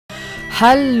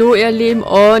Hallo ihr Lieben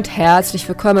und herzlich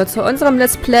willkommen zu unserem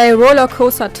Let's Play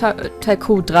Rollercoaster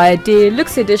Tycoon 3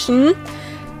 Deluxe Edition.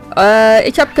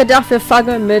 Ich habe gedacht, wir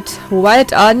fangen mit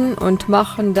Wild an und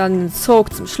machen dann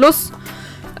Soaked zum Schluss.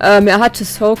 Mir hatte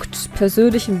Soaked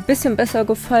persönlich ein bisschen besser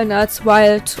gefallen als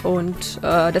Wild und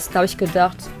deswegen habe ich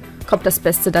gedacht, kommt das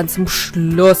Beste dann zum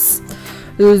Schluss.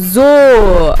 So,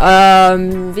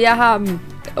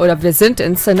 wir sind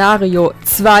in Szenario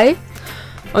 2.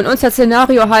 Und unser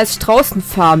Szenario heißt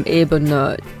Straußenfarm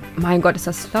Ebene. Mein Gott, ist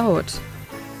das laut.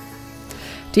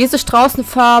 Diese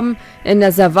Straußenfarm in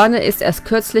der Savanne ist erst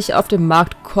kürzlich auf den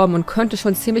Markt gekommen und könnte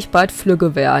schon ziemlich bald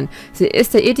flügge werden. Sie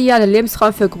ist der ideale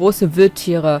Lebensraum für große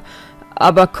Wildtiere,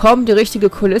 aber kaum die richtige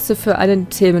Kulisse für einen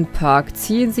Themenpark.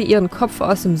 Ziehen Sie Ihren Kopf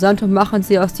aus dem Sand und machen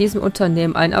Sie aus diesem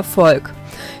Unternehmen einen Erfolg.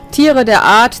 Tiere der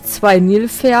Art, 2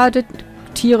 Nilpferde.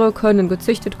 Tiere können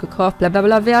gezüchtet, gekauft,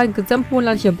 blablabla werden.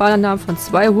 Gesamtmonatliche Bannernnamen von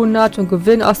 200 und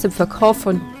Gewinn aus dem Verkauf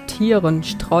von Tieren.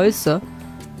 Sträuße.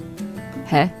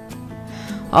 Hä?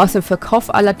 Aus dem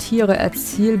Verkauf aller Tiere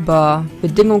erzielbar.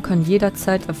 Bedingung kann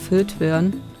jederzeit erfüllt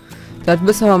werden. Das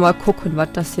müssen wir mal gucken,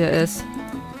 was das hier ist.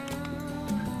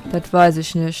 Das weiß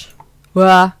ich nicht.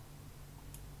 Uah.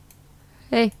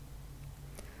 Hey.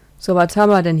 So, was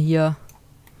haben wir denn hier?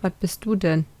 Was bist du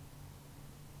denn?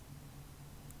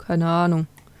 Keine Ahnung.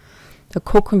 Da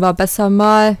gucken wir besser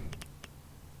mal,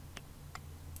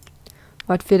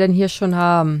 was wir denn hier schon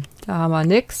haben. Da haben wir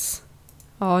nix.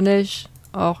 Auch nicht.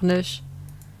 Auch nicht.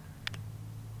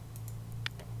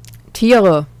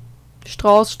 Tiere.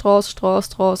 Strauß, Strauß, Strauß,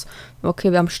 Strauß.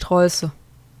 Okay, wir haben Sträuße.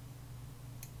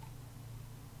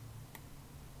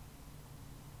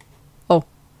 Oh.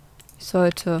 Ich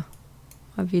sollte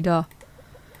mal wieder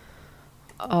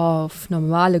auf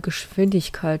normale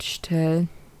Geschwindigkeit stellen.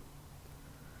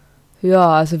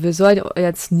 Ja, also wir sollen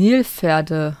jetzt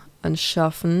Nilpferde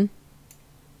anschaffen.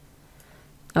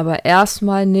 Aber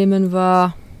erstmal nehmen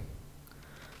wir...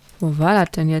 Wo war das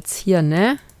denn jetzt hier,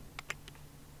 ne?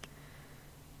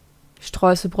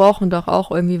 Sträuße brauchen doch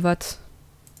auch irgendwie was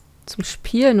zum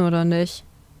Spielen, oder nicht?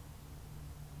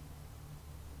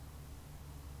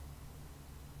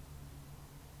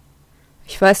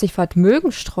 Ich weiß nicht, was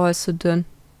mögen Sträuße denn?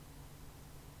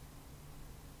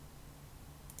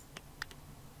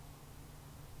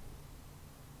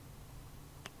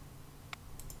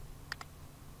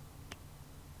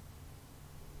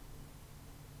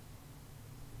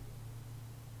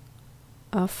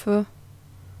 Affe.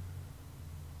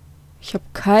 Ich habe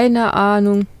keine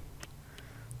Ahnung,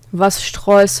 was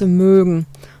Sträuße mögen.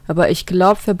 Aber ich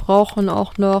glaube, wir brauchen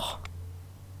auch noch...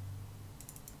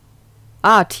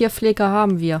 Ah, Tierpfleger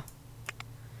haben wir.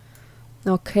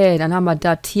 Okay, dann haben wir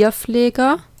da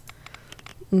Tierpfleger.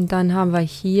 Und dann haben wir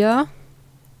hier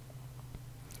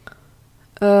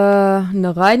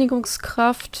eine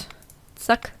Reinigungskraft.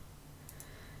 Zack.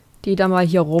 Die da mal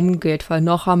hier rumgeht, weil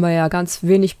noch haben wir ja ganz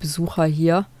wenig Besucher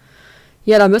hier.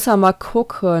 Ja, da müssen wir mal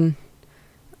gucken.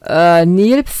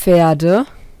 Nilpferde.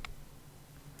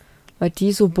 Was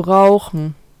die so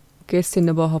brauchen. Geht es denen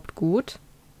überhaupt gut?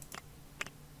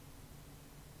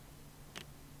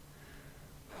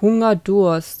 Hunger,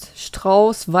 Durst.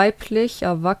 Strauß, weiblich,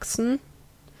 erwachsen.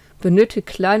 Benötigt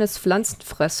kleines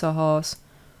Pflanzenfresserhaus.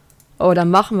 Oh,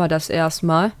 dann machen wir das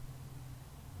erstmal.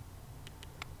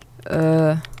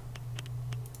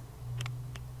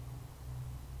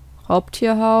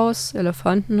 Raubtierhaus,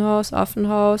 Elefantenhaus,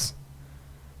 Affenhaus,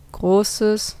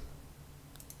 großes,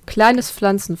 kleines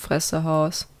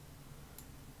Pflanzenfresserhaus.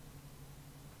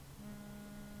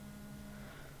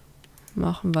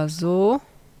 Machen wir so.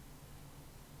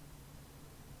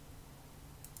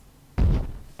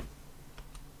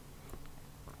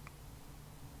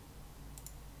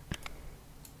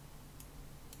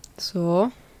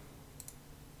 So.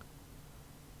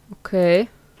 Okay.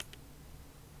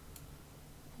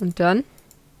 Und dann?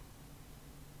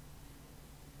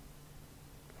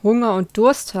 Hunger und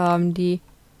Durst haben die.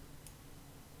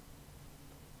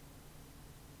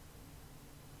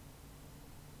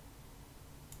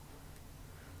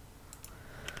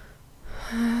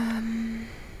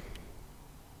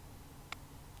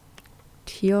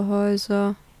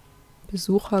 Tierhäuser,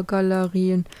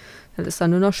 Besuchergalerien. Das ist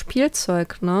dann nur noch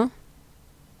Spielzeug, ne?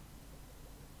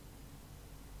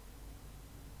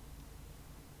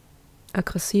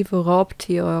 Aggressive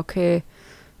Raubtiere, okay.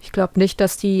 Ich glaube nicht,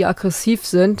 dass die aggressiv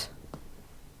sind.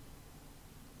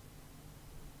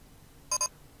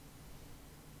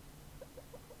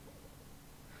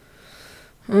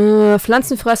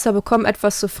 Pflanzenfresser bekommen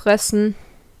etwas zu fressen.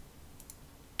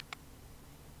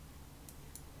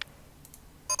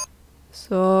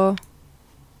 So.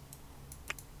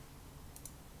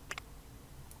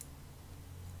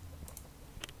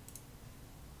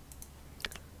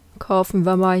 kaufen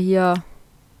wir mal hier.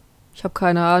 Ich habe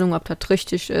keine Ahnung, ob das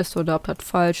richtig ist oder ob das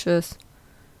falsch ist.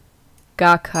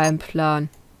 Gar keinen Plan.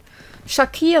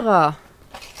 Shakira.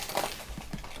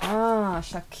 Ah,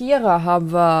 Shakira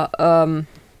haben wir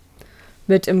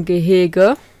mit im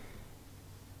Gehege.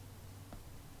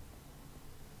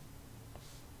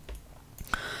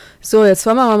 So, jetzt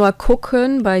wollen wir mal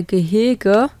gucken bei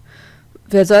Gehege.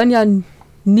 Wir sollen ja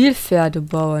Nilpferde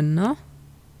bauen, ne?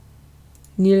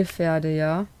 Nilpferde,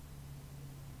 ja.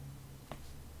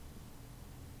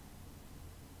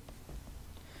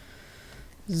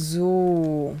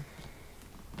 So.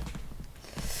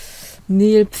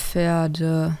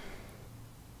 Nilpferde.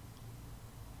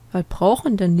 Was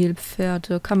brauchen denn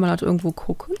Nilpferde? Kann man das irgendwo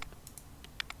gucken?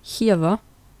 Hier, wa?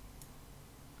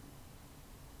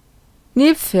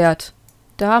 Nilpferd.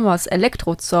 Da haben wir es.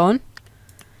 Elektrozaun.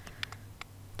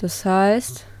 Das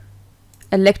heißt,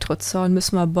 Elektrozaun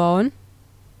müssen wir bauen.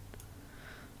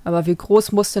 Aber wie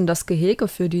groß muss denn das Gehege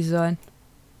für die sein?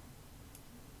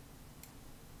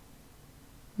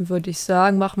 Würde ich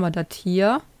sagen, machen wir das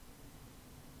hier.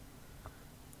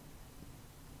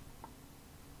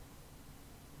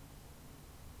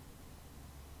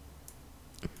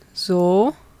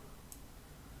 So.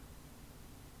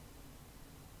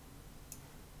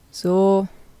 So.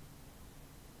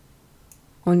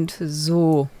 Und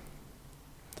so.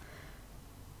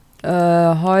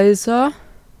 Häuser.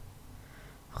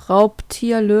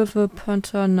 Raubtier, Löwe,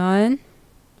 Panther, nein.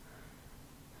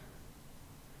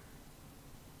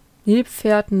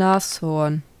 Nilpferd,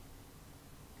 Nashorn.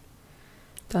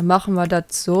 Dann machen wir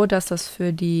das so, dass das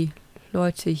für die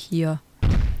Leute hier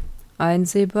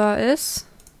einsehbar ist.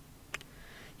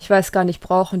 Ich weiß gar nicht,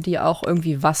 brauchen die auch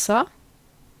irgendwie Wasser?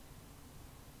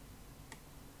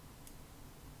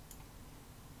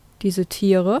 Diese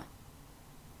Tiere.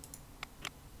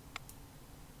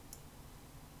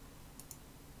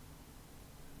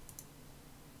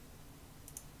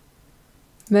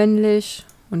 Männlich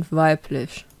und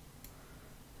weiblich.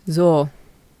 So.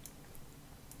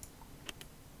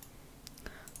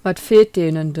 Was fehlt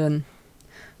denen denn?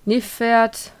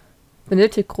 Nilpferd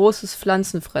benötigt großes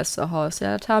Pflanzenfresserhaus.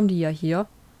 Ja, das haben die ja hier.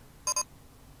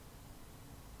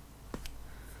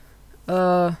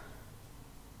 Aber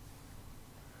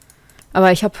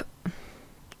ich habe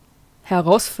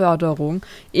Herausforderung.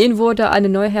 Ihnen wurde eine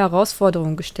neue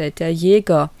Herausforderung gestellt. Der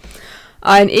Jäger.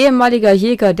 Ein ehemaliger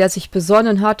Jäger, der sich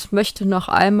besonnen hat, möchte noch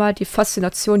einmal die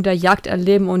Faszination der Jagd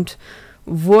erleben und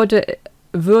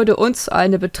würde uns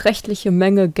eine beträchtliche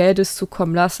Menge Geldes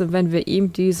zukommen lassen, wenn wir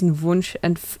ihm diesen Wunsch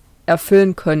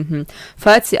erfüllen könnten.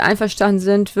 Falls Sie einverstanden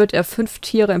sind, wird er 5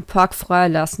 Tiere im Park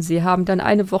freilassen. Sie haben dann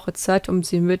eine Woche Zeit, um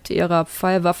sie mit ihrer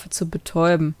Pfeilwaffe zu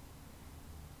betäuben.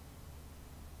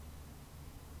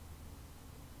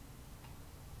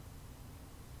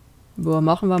 Boah,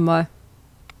 machen wir mal.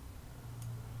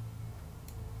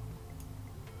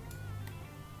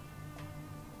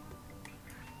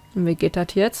 Und wie geht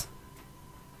das jetzt?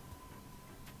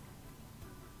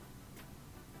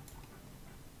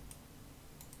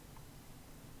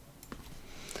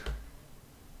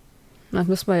 Das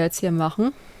müssen wir jetzt hier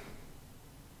machen.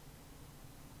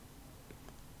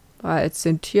 Weil es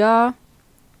sind ja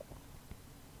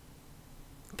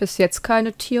bis jetzt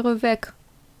keine Tiere weg.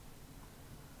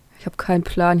 Ich habe keinen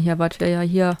Plan hier, was wir ja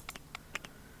hier...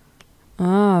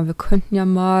 Ah, wir könnten ja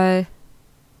mal...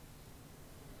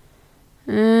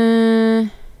 nehmen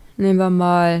wir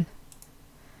mal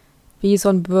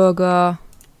Bisonburger.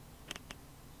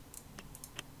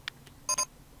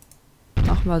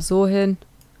 Machen wir so hin.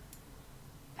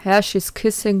 Hershey's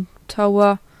Kissing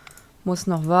Tower muss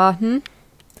noch warten.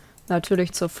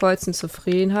 Natürlich zur vollsten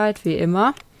Zufriedenheit, wie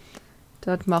immer.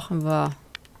 Das machen wir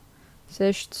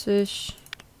 60,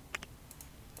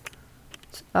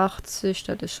 80,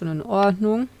 das ist schon in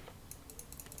Ordnung.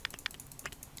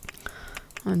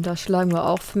 Und da schlagen wir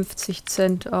auch 50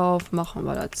 Cent auf. Machen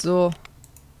wir das so.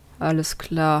 Alles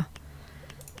klar.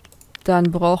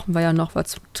 Dann brauchen wir ja noch was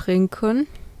zum Trinken.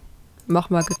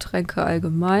 Machen wir Getränke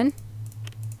allgemein.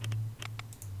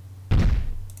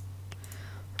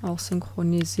 Auch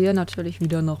synchronisieren. Natürlich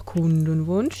wieder noch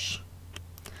Kundenwunsch.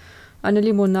 Eine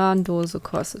Limonadendose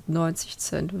kostet 90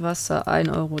 Cent. Wasser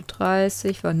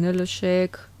 1,30 €.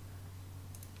 Vanilleshake.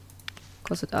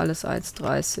 Kostet alles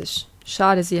 1,30 €.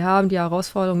 Schade, sie haben die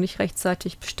Herausforderung nicht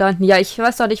rechtzeitig bestanden. Ja, ich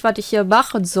weiß doch nicht, was ich hier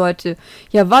machen sollte.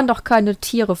 Hier waren doch keine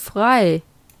Tiere frei.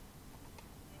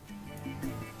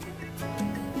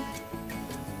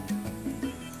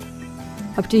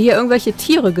 Habt ihr hier irgendwelche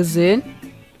Tiere gesehen?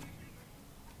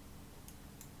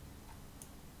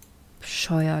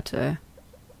 Bescheuert, ey.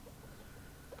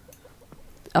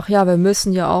 Ach ja, wir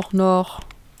müssen ja auch noch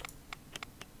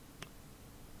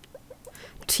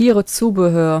Tiere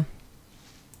Zubehör.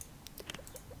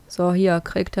 So, hier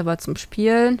kriegt er was zum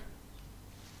Spielen.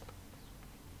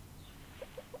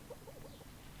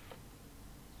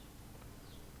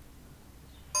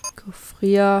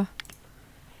 Gefrier.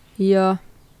 Hier.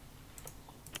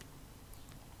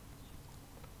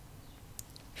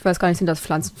 Ich weiß gar nicht, sind das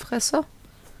Pflanzenfresser?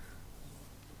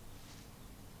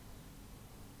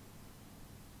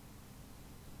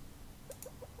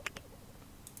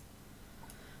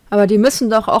 Aber die müssen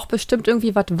doch auch bestimmt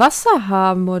irgendwie was Wasser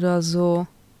haben oder so.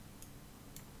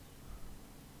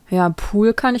 Ja, einen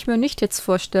Pool kann ich mir nicht jetzt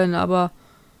vorstellen, aber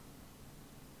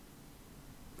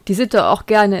die sind doch auch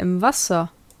gerne im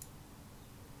Wasser.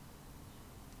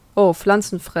 Oh,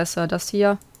 Pflanzenfresser, das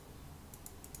hier.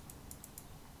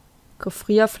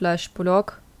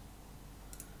 Gefrierfleischblock.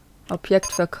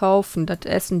 Objekt verkaufen, das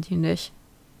essen die nicht.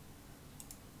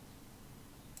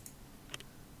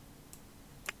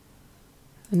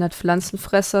 Wenn das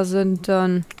Pflanzenfresser sind,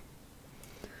 dann...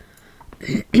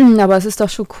 Aber es ist doch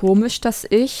schon komisch, dass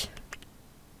ich...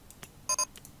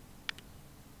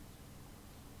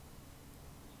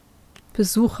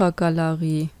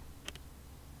 Besuchergalerie.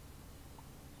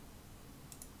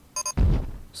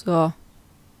 So.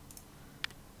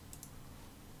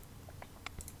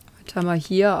 Was haben wir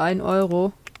hier? 1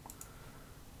 Euro.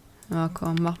 Ja,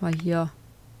 komm, mach mal hier.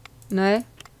 Nee.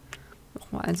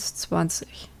 Mach mal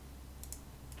 1,20.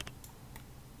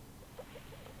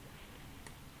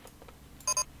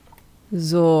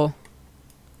 So.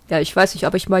 Ja, ich weiß nicht,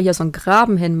 ob ich mal hier so einen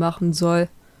Graben hinmachen soll.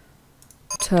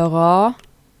 Terrain.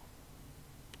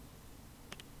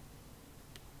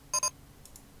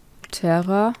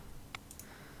 Terra.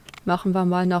 Machen wir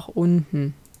mal nach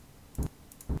unten.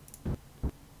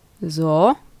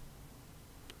 So.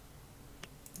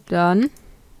 Dann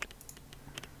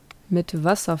mit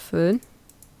Wasser füllen.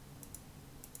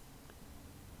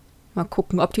 Mal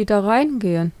gucken, ob die da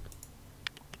reingehen.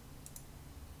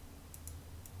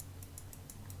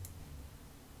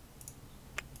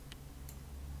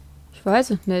 Ich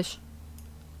weiß es nicht.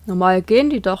 Normal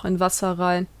gehen die doch in Wasser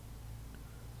rein.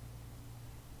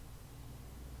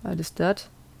 Was ist das?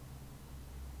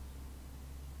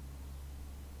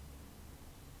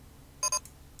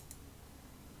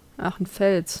 Ach, ein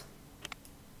Fels.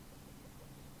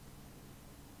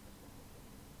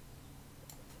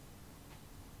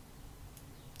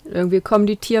 Irgendwie kommen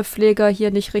die Tierpfleger hier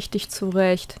nicht richtig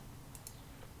zurecht.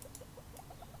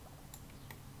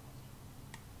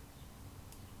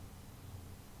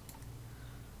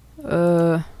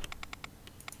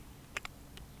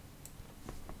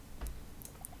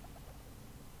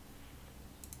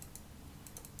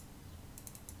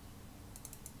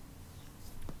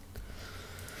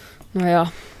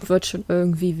 Naja, wird schon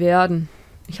irgendwie werden.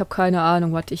 Ich habe keine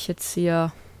Ahnung, was ich jetzt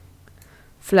hier...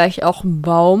 Vielleicht auch ein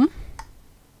Baum.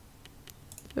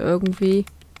 Irgendwie.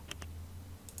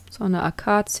 So eine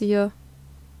Akazie.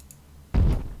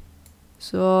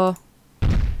 So.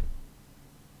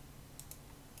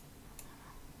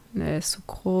 Ne, ist zu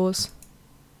groß.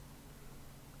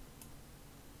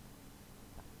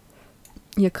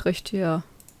 Hier kriegt ihr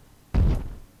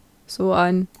so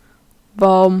einen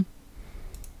Baum.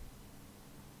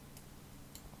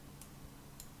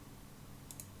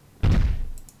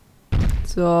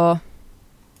 So.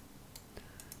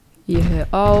 Hier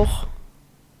auch.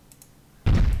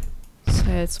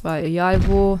 Sales war egal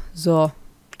wo. So.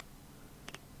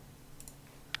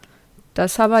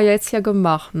 Das haben wir jetzt hier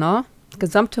gemacht, ne?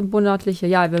 Gesamte monatliche,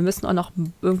 ja, wir müssen auch noch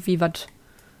irgendwie was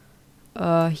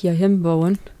hier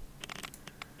hinbauen.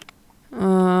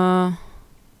 Machen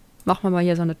wir mal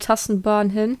hier so eine Tassenbahn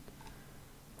hin.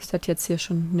 Ist das jetzt hier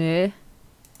schon? Nee.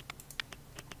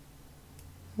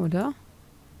 Oder?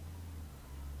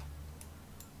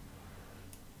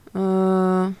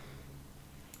 Machen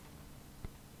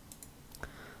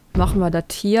wir das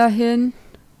hier hin.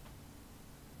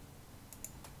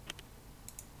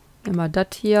 Nehmen wir das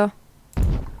hier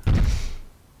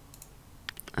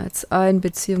als ein,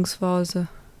 beziehungsweise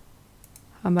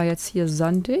haben wir jetzt hier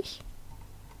sandig?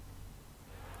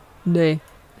 Nee,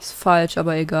 ist falsch,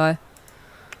 aber egal.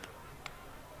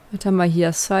 Was haben wir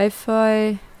hier?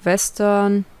 Sci-Fi,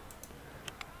 Western.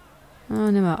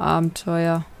 Nehmen wir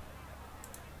Abenteuer.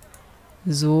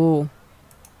 So.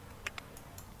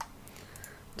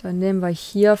 Dann nehmen wir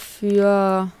hier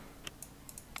für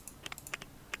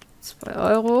 2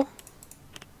 Euro.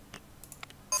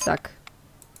 Zack.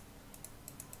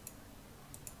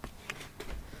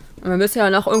 Und wir müssen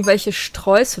ja noch irgendwelche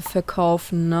Sträuße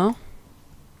verkaufen, ne?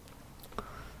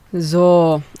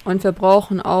 So. Und wir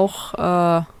brauchen auch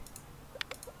eine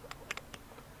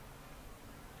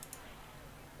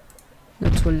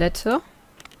Toilette.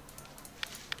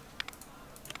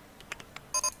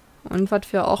 Und was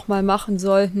wir auch mal machen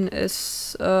sollten,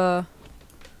 ist, hat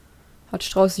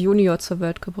Strauß Junior zur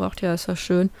Welt gebracht. Ja, ist ja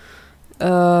schön.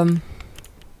 Hier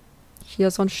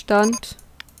so ein Stand.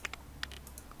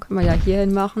 Können wir ja hier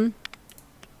hin machen.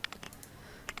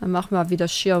 Dann machen wir wieder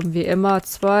Schirm wie immer.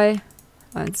 2,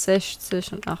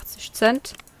 1,60 und 80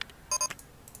 Cent.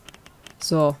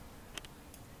 So.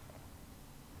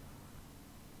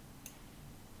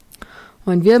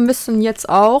 Und wir müssen jetzt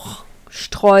auch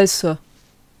Sträuße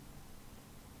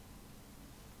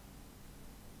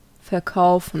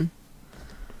verkaufen.